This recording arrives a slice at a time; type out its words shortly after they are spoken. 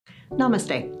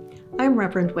Namaste. I'm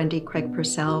Reverend Wendy Craig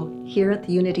Purcell here at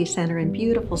the Unity Center in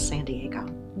beautiful San Diego.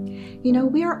 You know,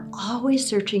 we are always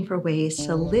searching for ways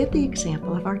to live the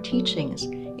example of our teachings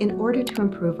in order to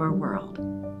improve our world.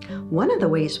 One of the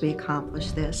ways we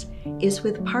accomplish this is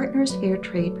with Partners Fair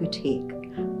Trade Boutique,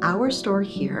 our store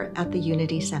here at the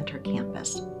Unity Center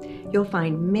campus. You'll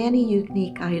find many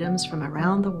unique items from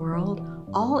around the world,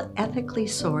 all ethically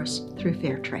sourced through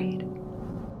fair trade.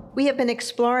 We have been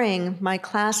exploring my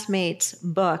classmate's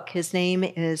book. His name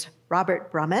is Robert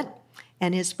Brummett,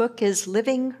 and his book is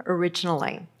Living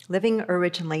Originally,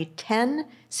 10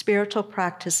 Spiritual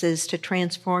Practices to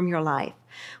Transform Your Life.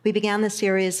 We began the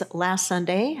series last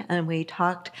Sunday, and we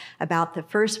talked about the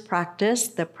first practice,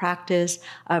 the practice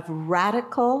of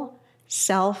radical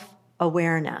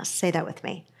self-awareness. Say that with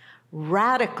me.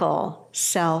 Radical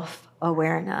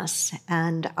self-awareness.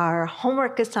 And our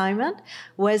homework assignment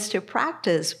was to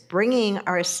practice bringing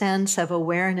our sense of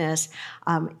awareness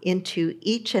into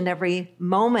each and every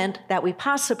moment that we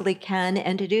possibly can,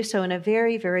 and to do so in a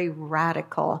very, very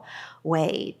radical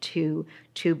way, to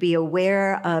be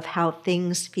aware of how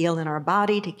things feel in our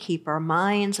body, to keep our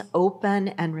minds open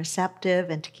and receptive,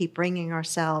 and to keep bringing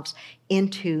ourselves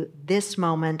into this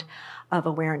moment of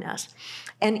awareness.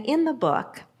 And in the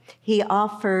book, he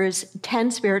offers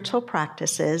 10 spiritual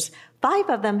practices. 5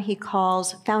 of them he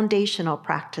calls foundational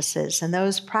practices. And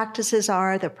those practices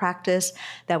are the practice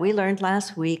that we learned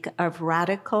last week of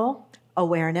radical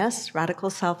awareness, radical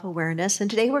self-awareness. And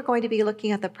today we're going to be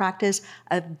looking at the practice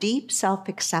of deep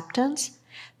self-acceptance.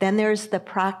 Then there's the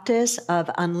practice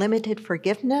of unlimited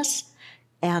forgiveness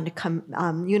and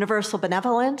universal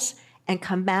benevolence and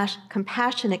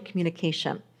compassionate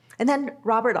communication. And then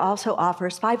Robert also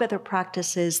offers 5 other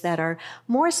practices that are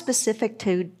more specific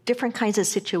to different kinds of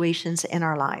situations in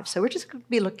our lives. So we're just going to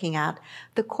be looking at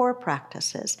the core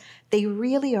practices. They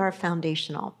really are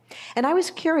foundational. And I was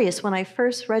curious when I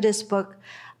first read his book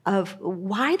of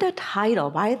why the title,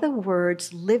 why the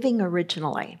words living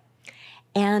originally.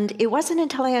 And it wasn't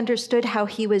until I understood how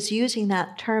he was using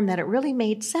that term that it really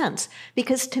made sense.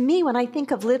 Because to me, when I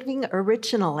think of living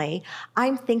originally,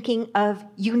 I'm thinking of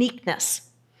uniqueness.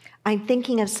 I'm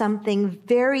thinking of something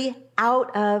very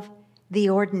out of the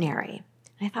ordinary.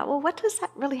 And I thought, well, what does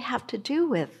that really have to do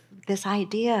with this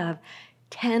idea of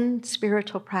 10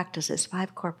 spiritual practices,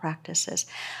 5 core practices?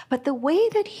 But the way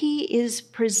that he is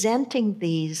presenting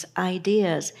these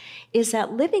ideas is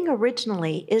that living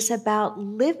originally is about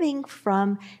living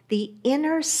from the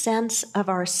inner sense of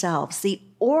ourselves, the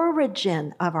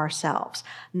origin of ourselves,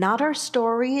 not our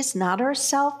stories, not our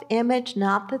self-image,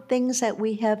 not the things that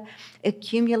we have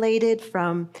accumulated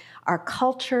from our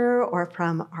culture or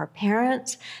from our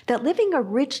parents. That living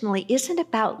originally isn't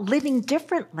about living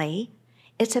differently.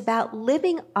 It's about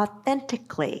living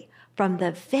authentically from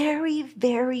the very,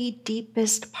 very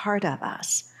deepest part of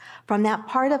us, from that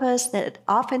part of us that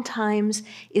oftentimes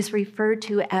is referred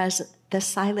to as the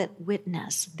silent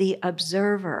witness, the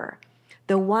observer,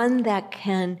 the one that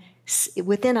can,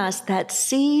 within us, that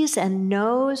sees and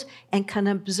knows and can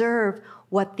observe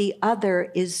what the other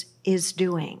is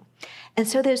doing. And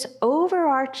so this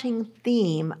overarching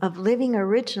theme of living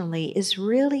originally is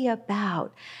really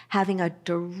about having a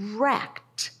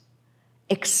direct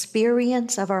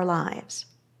experience of our lives,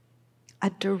 a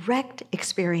direct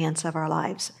experience of our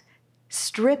lives,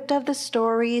 stripped of the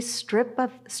stories,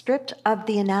 stripped of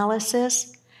the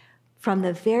analysis, from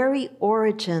the very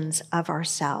origins of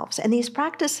ourselves. And these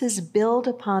practices build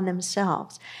upon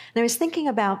themselves. And I was thinking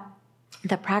about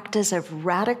the practice of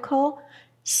radical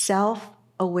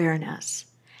self-awareness,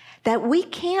 that we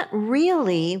can't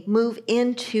really move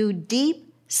into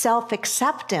deep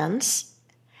self-acceptance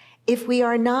if we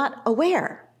are not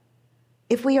aware.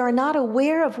 If we are not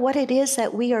aware of what it is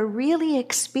that we are really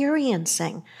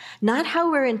experiencing, not how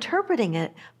we're interpreting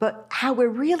it, but how we're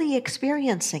really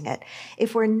experiencing it.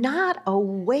 If we're not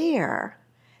aware,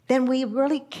 then we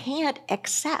really can't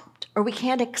accept, or we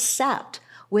can't accept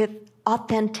with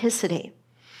authenticity.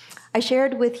 I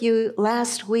shared with you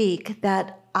last week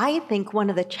that I think one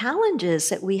of the challenges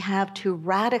that we have to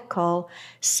radical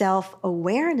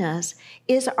self-awareness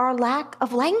is our lack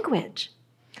of language,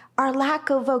 our lack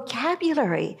of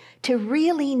vocabulary to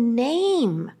really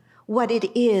name what it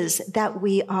is that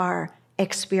we are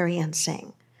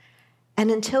experiencing. And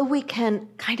until we can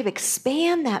kind of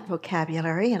expand that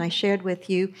vocabulary, and I shared with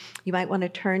you, you might want to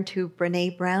turn to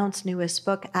Brené Brown's newest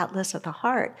book, Atlas of the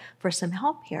Heart, for some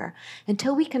help here.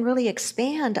 Until we can really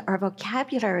expand our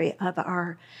vocabulary of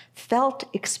our felt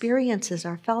experiences,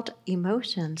 our felt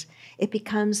emotions, it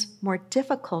becomes more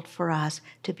difficult for us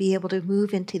to be able to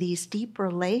move into these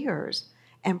deeper layers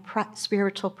and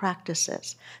spiritual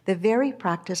practices, the very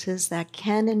practices that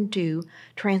can and do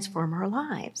transform our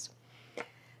lives.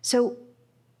 So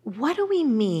what do we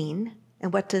mean,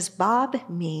 and what does Bob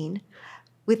mean,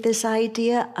 with this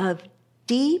idea of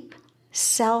deep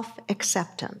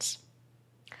self-acceptance?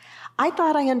 I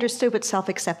thought I understood what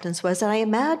self-acceptance was, and I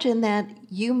imagine that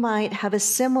you might have a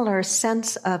similar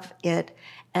sense of it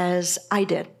as I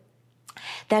did.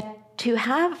 That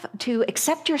to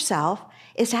accept yourself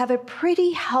is to have a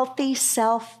pretty healthy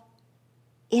self-image,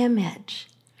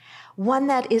 one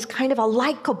that is kind of a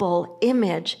likable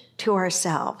image to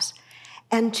ourselves,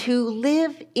 and to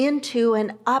live into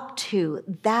and up to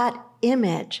that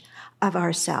image of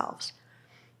ourselves.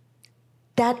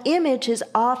 That image is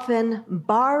often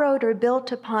borrowed or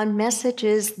built upon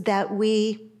messages that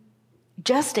we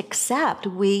just accept.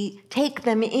 We take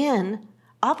them in,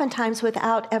 oftentimes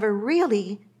without ever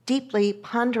really deeply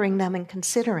pondering them and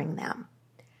considering them.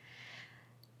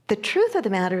 The truth of the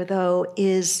matter, though,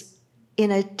 is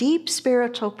in a deep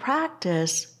spiritual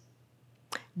practice,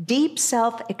 deep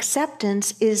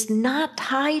self-acceptance is not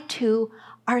tied to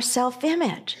our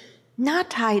self-image, not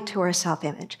tied to our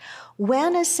self-image.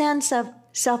 When a sense of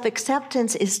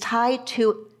self-acceptance is tied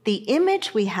to the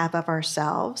image we have of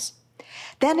ourselves,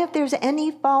 then if there's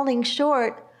any falling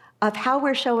short of how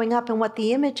we're showing up and what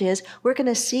the image is, we're going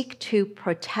to seek to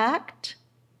protect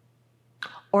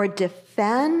or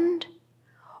defend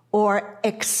or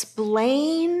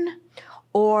explain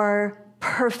or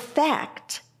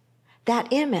perfect that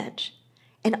image.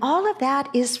 And all of that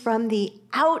is from the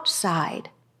outside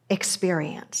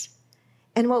experience.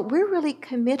 And what we're really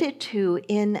committed to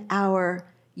in our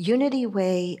unity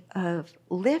way of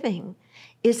living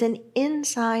is an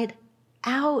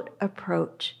inside-out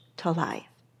approach to life.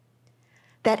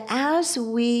 That as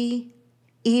we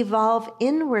evolve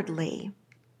inwardly,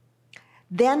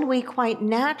 then we quite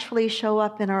naturally show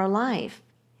up in our life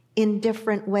in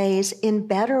different ways, in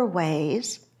better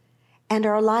ways, and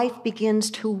our life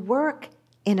begins to work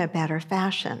in a better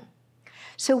fashion.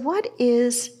 So what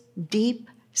is deep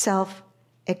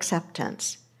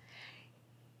self-acceptance?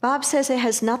 Bob says it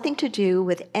has nothing to do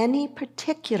with any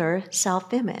particular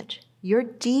self-image. Your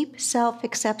deep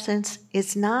self-acceptance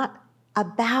is not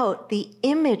about the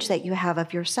image that you have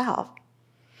of yourself.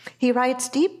 He writes,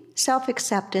 deep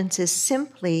self-acceptance is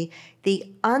simply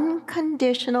the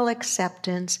unconditional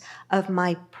acceptance of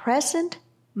my present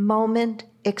moment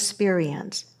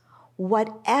experience,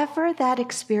 whatever that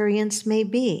experience may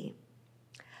be.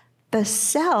 The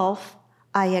self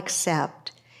I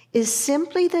accept is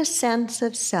simply the sense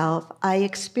of self I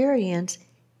experience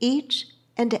each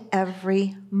and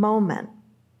every moment.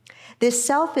 This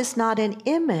self is not an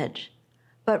image,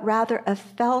 but rather a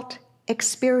felt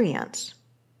experience.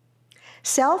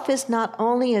 Self is not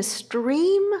only a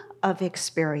stream of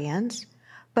experience,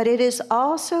 but it is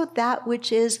also that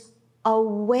which is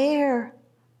aware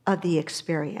of the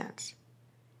experience.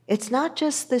 It's not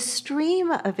just the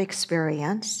stream of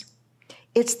experience,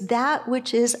 it's that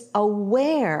which is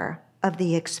aware of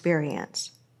the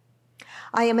experience.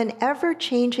 I am an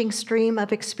ever-changing stream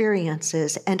of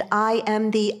experiences, and I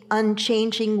am the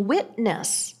unchanging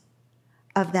witness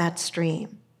of that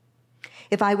stream.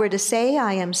 If I were to say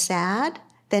I am sad,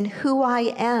 then who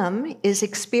I am is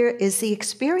the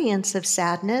experience of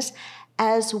sadness,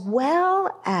 as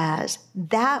well as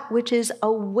that which is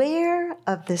aware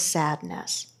of the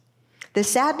sadness. The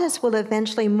sadness will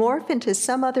eventually morph into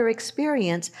some other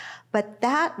experience, but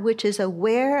that which is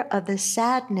aware of the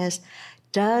sadness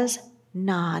does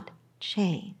not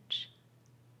change.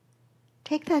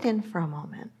 Take that in for a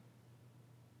moment.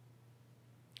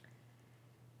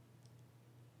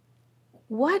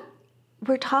 What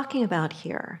we're talking about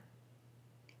here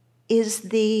is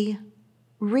the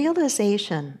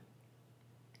realization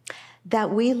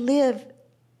that we live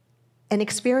and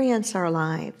experience our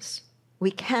lives.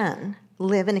 We can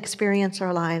live and experience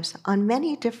our lives on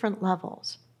many different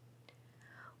levels.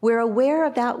 We're aware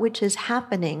of that which is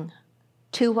happening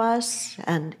to us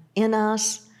and in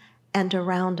us and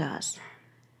around us.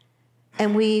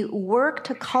 And we work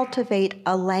to cultivate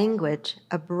a language,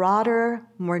 a broader,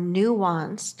 more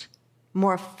nuanced,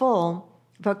 more full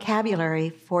vocabulary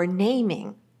for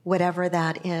naming whatever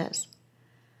that is.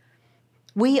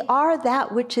 We are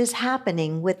that which is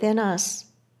happening within us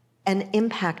and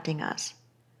impacting us.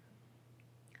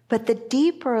 But the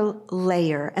deeper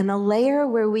layer, and the layer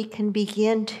where we can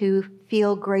begin to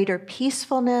feel greater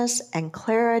peacefulness and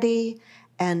clarity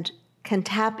and can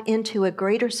tap into a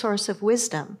greater source of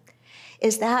wisdom,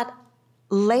 is that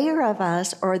layer of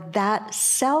us, or that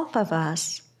self of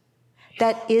us,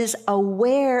 that is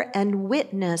aware and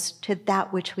witness to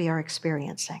that which we are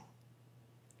experiencing.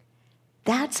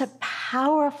 That's a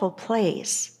powerful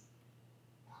place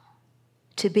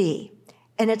to be.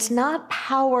 And it's not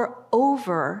power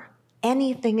over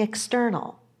anything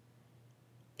external.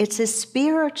 It's a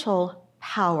spiritual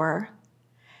power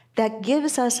that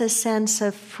gives us a sense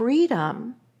of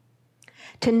freedom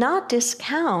to not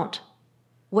discount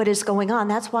what is going on.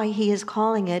 That's why he is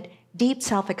calling it deep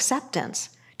self-acceptance,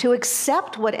 to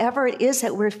accept whatever it is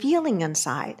that we're feeling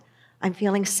inside. I'm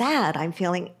feeling sad, I'm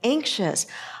feeling anxious,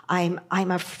 I'm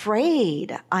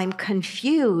afraid, I'm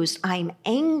confused, I'm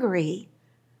angry.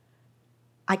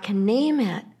 I can name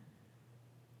it.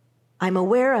 I'm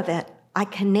aware of it. I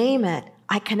can name it.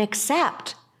 I can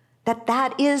accept that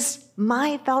that is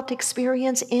my felt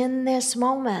experience in this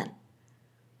moment.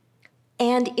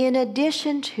 And in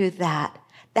addition to that,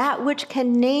 that which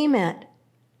can name it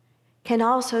can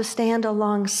also stand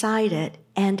alongside it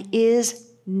and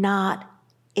is not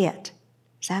it.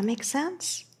 Does that make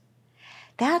sense?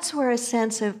 That's where a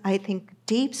sense of, I think,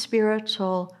 deep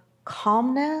spiritual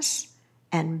calmness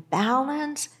and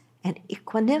balance and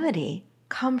equanimity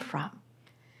come from.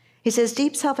 He says,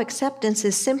 deep self-acceptance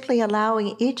is simply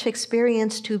allowing each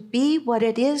experience to be what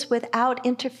it is without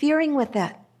interfering with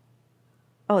it.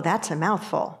 Oh, that's a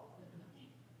mouthful.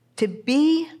 To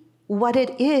be what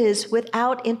it is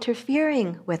without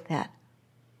interfering with it.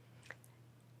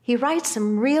 He writes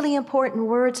some really important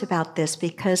words about this,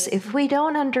 because if we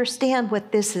don't understand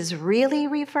what this is really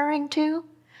referring to,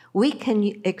 we can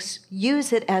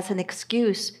use it as an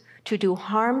excuse to do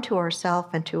harm to ourselves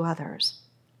and to others.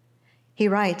 He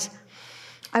writes,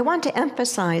 I want to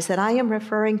emphasize that I am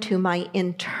referring to my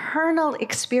internal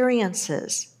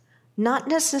experiences, not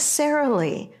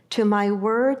necessarily to my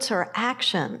words or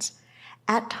actions.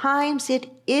 At times it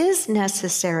is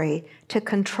necessary to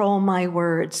control my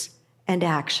words and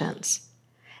actions.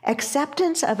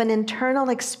 Acceptance of an internal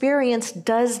experience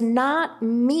does not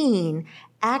mean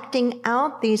acting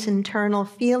out these internal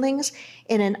feelings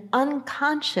in an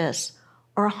unconscious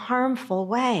or harmful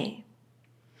way.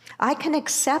 I can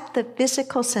accept the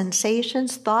physical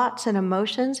sensations, thoughts, and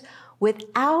emotions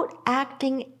without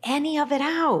acting any of it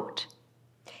out.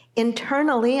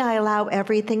 Internally, I allow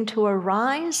everything to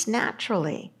arise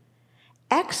naturally.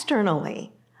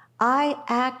 Externally, I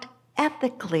act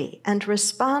ethically and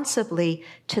responsibly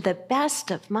to the best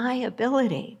of my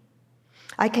ability.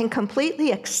 I can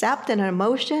completely accept an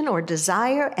emotion or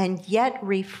desire and yet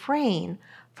refrain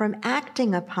from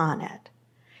acting upon it.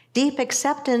 Deep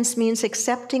acceptance means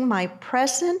accepting my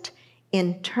present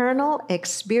internal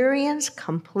experience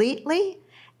completely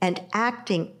and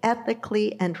acting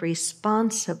ethically and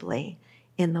responsibly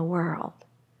in the world.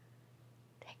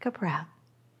 Take a breath.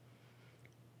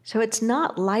 So it's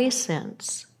not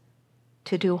license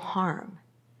to do harm.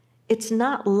 It's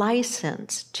not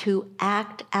license to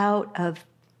act out of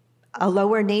a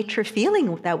lower nature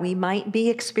feeling that we might be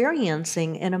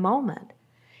experiencing in a moment.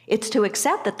 It's to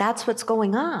accept that that's what's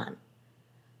going on,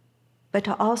 but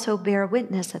to also bear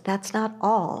witness that that's not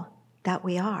all that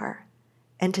we are,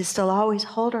 and to still always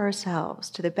hold ourselves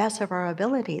to the best of our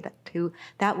ability to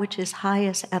that which is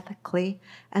highest ethically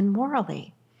and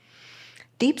morally.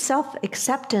 Deep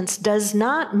self-acceptance does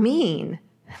not mean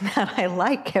that I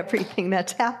like everything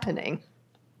that's happening,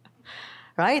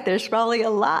 right? There's probably a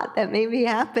lot that may be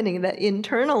happening that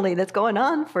internally that's going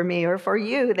on for me or for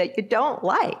you that you don't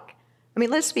like. I mean,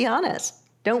 let's be honest.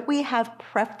 Don't we have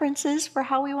preferences for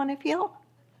how we want to feel?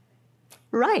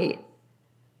 Right.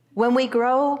 When we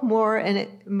grow more and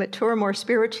mature more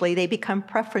spiritually, they become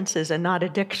preferences and not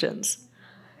addictions,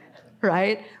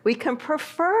 right? We can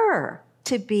prefer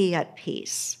to be at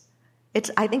peace.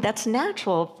 I think that's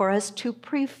natural for us to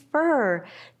prefer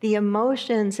the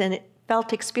emotions and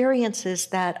felt experiences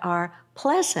that are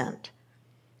pleasant.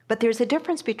 But there's a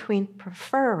difference between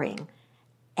preferring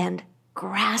and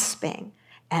grasping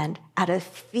and out of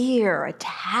fear,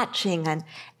 attaching and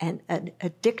an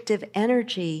addictive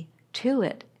energy to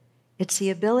it. It's the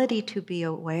ability to be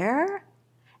aware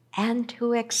and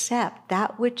to accept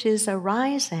that which is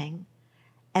arising,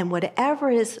 and whatever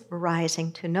is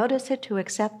arising, to notice it, to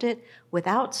accept it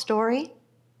without story.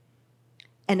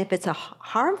 And if it's a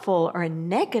harmful or a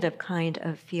negative kind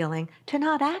of feeling, to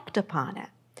not act upon it.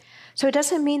 So it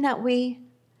doesn't mean that we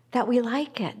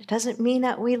like it. It doesn't mean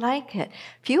that we like it.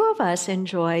 Few of us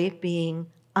enjoy being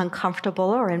uncomfortable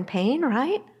or in pain,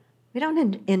 right? We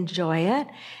don't enjoy it.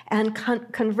 And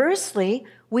conversely,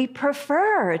 we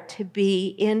prefer to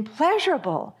be in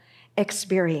pleasurable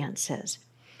experiences.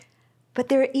 But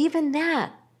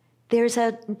there's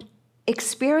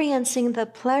experiencing the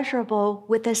pleasurable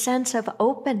with a sense of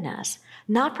openness,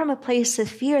 not from a place of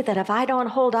fear that if I don't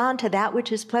hold on to that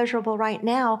which is pleasurable right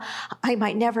now, I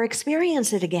might never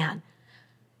experience it again.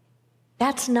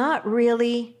 that's not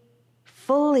really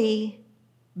fully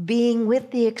being with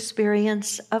the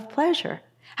experience of pleasure.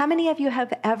 How many of you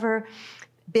have ever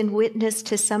been witness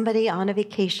to somebody on a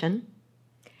vacation,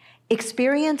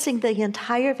 experiencing the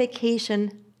entire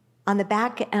vacation on the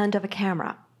back end of a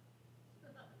camera?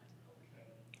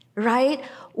 Right?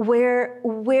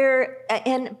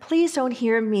 And please don't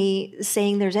hear me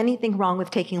saying there's anything wrong with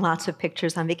taking lots of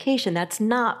pictures on vacation. That's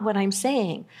not what I'm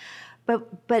saying.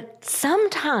 But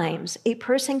sometimes a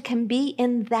person can be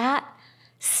in that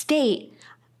state.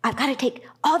 I've got to take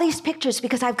all these pictures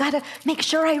because I've got to make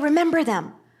sure I remember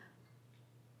them.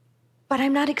 But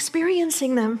I'm not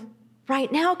experiencing them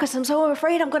right now because I'm so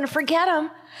afraid I'm going to forget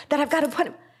them that I've got to put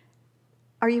them.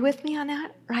 Are you with me on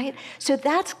that, right? So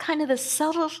that's kind of the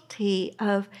subtlety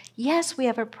of, yes, we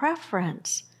have a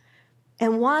preference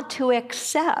and want to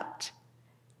accept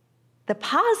the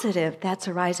positive that's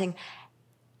arising,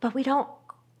 but we don't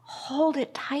hold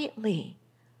it tightly.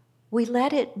 We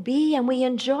let it be and we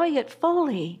enjoy it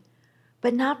fully,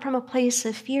 but not from a place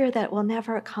of fear that will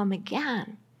never come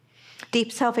again.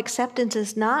 Deep self-acceptance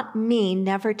does not mean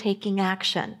never taking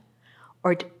action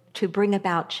or to bring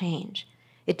about change.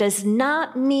 It does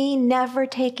not mean never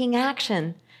taking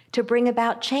action to bring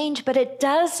about change, but it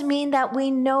does mean that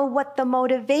we know what the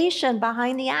motivation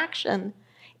behind the action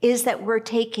is that we're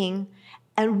taking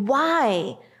and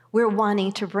why we're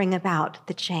wanting to bring about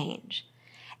the change.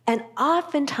 And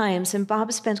oftentimes, and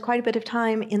Bob spends quite a bit of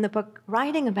time in the book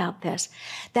writing about this,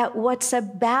 that what's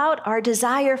about our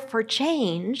desire for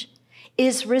change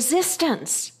is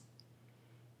resistance.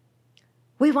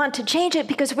 We want to change it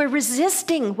because we're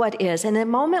resisting what is. And the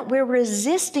moment we're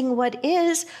resisting what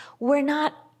is, we're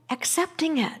not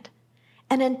accepting it.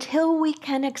 And until we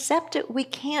can accept it, we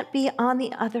can't be on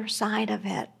the other side of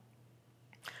it.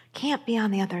 Can't be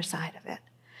on the other side of it.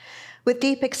 With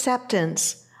deep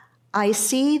acceptance, I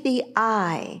see the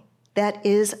I that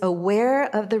is aware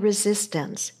of the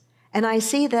resistance. And I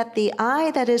see that the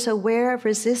I that is aware of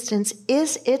resistance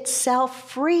is itself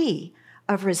free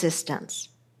of resistance.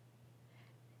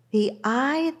 The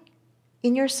I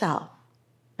in yourself,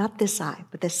 not this I,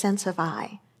 but the sense of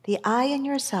I, the I in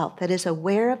yourself that is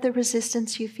aware of the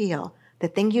resistance you feel, the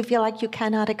thing you feel like you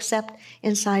cannot accept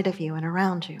inside of you and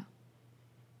around you.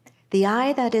 The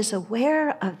I that is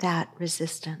aware of that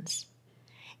resistance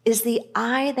is the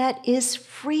I that is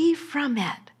free from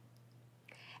it.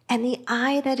 And the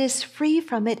I that is free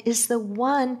from it is the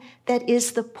one that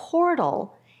is the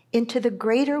portal into the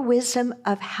greater wisdom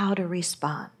of how to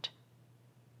respond,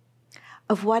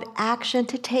 of what action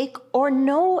to take or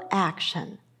no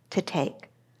action to take.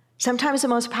 Sometimes the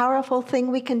most powerful thing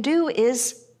we can do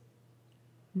is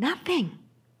nothing.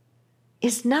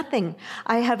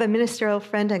 I have a ministerial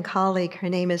friend and colleague. Her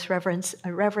name is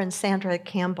Reverend Sandra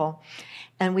Campbell.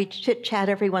 And we chit-chat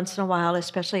every once in a while,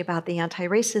 especially about the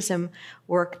anti-racism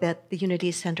work that the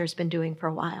Unity Center has been doing for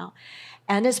a while.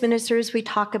 And as ministers, we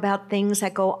talk about things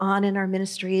that go on in our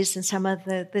ministries and some of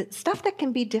the stuff that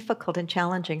can be difficult and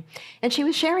challenging. And she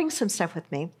was sharing some stuff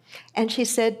with me. And she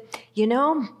said, you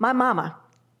know, my mama,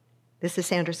 this is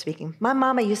Sandra speaking, my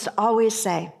mama used to always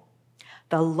say,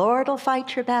 the Lord will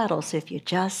fight your battles if you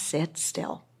just sit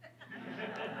still.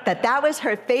 That was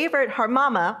her favorite. Her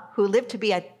mama, who lived to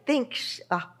be, I think,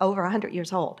 over 100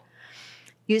 years old,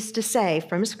 used to say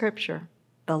from Scripture,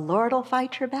 the Lord will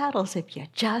fight your battles if you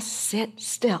just sit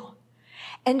still.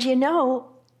 And you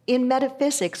know, in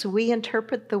metaphysics, we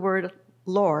interpret the word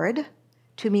Lord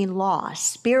to mean law,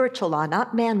 spiritual law,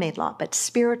 not man-made law, but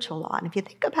spiritual law. And if you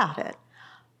think about it,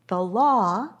 the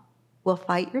law will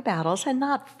fight your battles and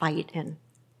not fight in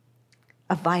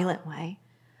a violent way,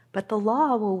 but the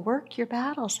law will work your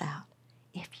battles out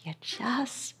if you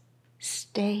just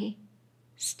stay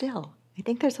still. I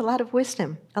think there's a lot of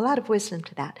wisdom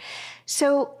to that.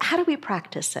 So how do we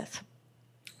practice this?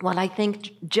 Well, I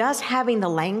think just having the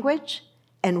language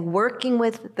and working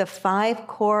with the 5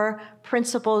 core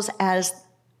principles as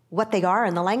what they are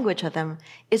and the language of them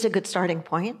is a good starting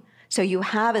point. So you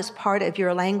have as part of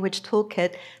your language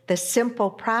toolkit the simple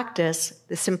practice,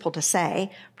 the simple to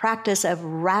say, practice of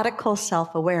radical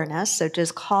self-awareness. So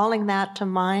just calling that to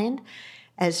mind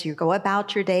as you go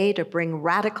about your day to bring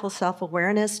radical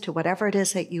self-awareness to whatever it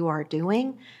is that you are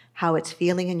doing, how it's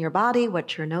feeling in your body,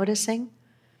 what you're noticing.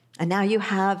 And now you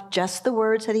have just the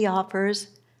words that he offers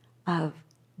of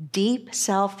deep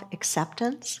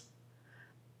self-acceptance.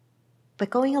 But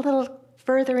going a little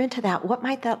further into that, what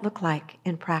might that look like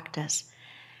in practice?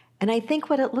 And I think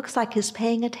what it looks like is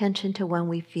paying attention to when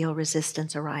we feel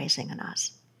resistance arising in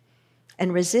us.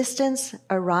 And resistance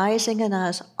arising in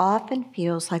us often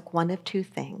feels like one of 2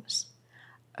 things: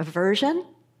 aversion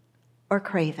or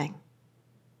craving.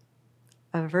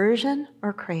 aversion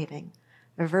or craving.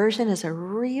 Aversion is a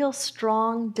real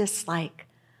strong dislike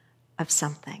of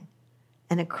something,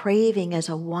 and a craving is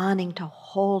a wanting to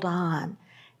hold on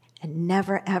and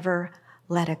never ever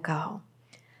let it go.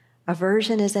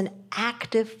 Aversion is an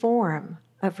active form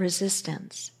of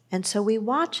resistance, and so we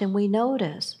watch and we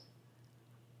notice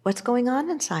what's going on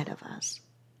inside of us.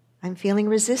 I'm feeling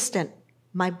resistant.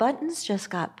 My buttons just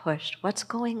got pushed. What's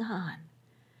going on?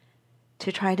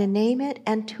 To try to name it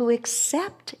and to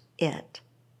accept it.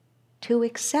 To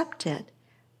accept it,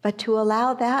 but to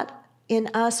allow that in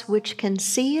us which can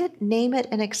see it, name it,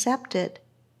 and accept it,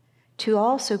 to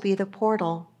also be the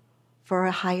portal for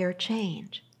a higher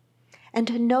change. And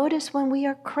to notice when we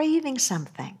are craving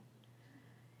something.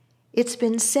 It's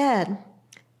been said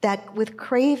that with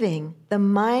craving, the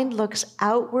mind looks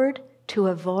outward to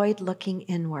avoid looking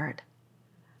inward.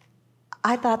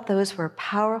 I thought those were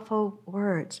powerful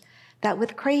words, that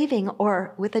with craving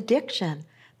or with addiction,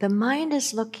 the mind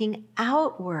is looking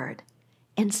outward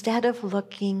instead of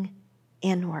looking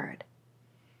inward.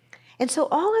 And so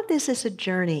all of this is a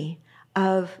journey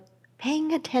of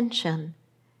paying attention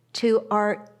to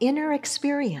our inner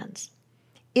experience.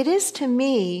 It is, to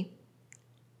me,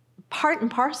 part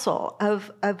and parcel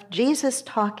of Jesus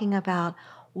talking about,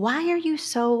 why are you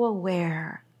so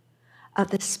aware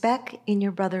of the speck in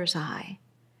your brother's eye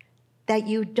that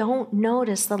you don't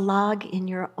notice the log in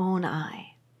your own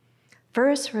eye?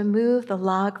 First, remove the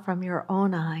log from your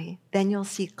own eye, then you'll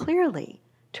see clearly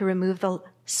to remove the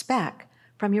speck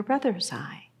from your brother's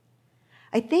eye.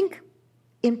 I think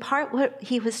in part what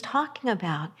he was talking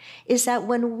about is that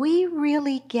when we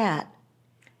really get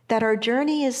that our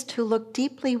journey is to look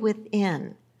deeply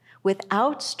within,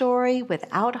 without story,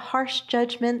 without harsh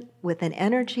judgment, with an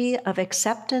energy of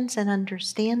acceptance and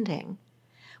understanding,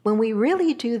 when we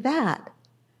really do that,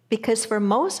 because for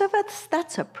most of us,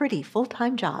 that's a pretty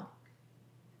full-time job.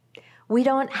 We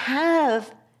don't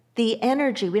have the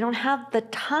energy, we don't have the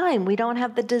time, we don't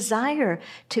have the desire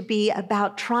to be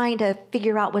about trying to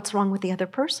figure out what's wrong with the other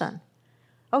person.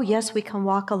 Oh, yes, we can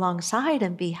walk alongside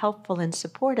and be helpful and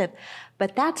supportive,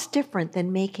 but that's different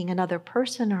than making another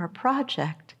person or a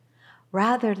project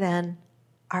rather than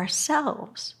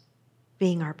ourselves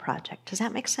being our project. Does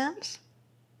that make sense?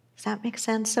 Does that make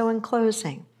sense? So in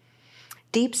closing,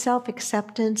 deep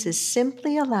self-acceptance is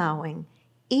simply allowing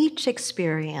each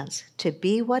experience to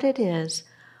be what it is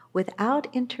without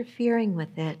interfering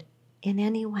with it in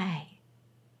any way.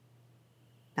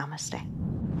 Namaste.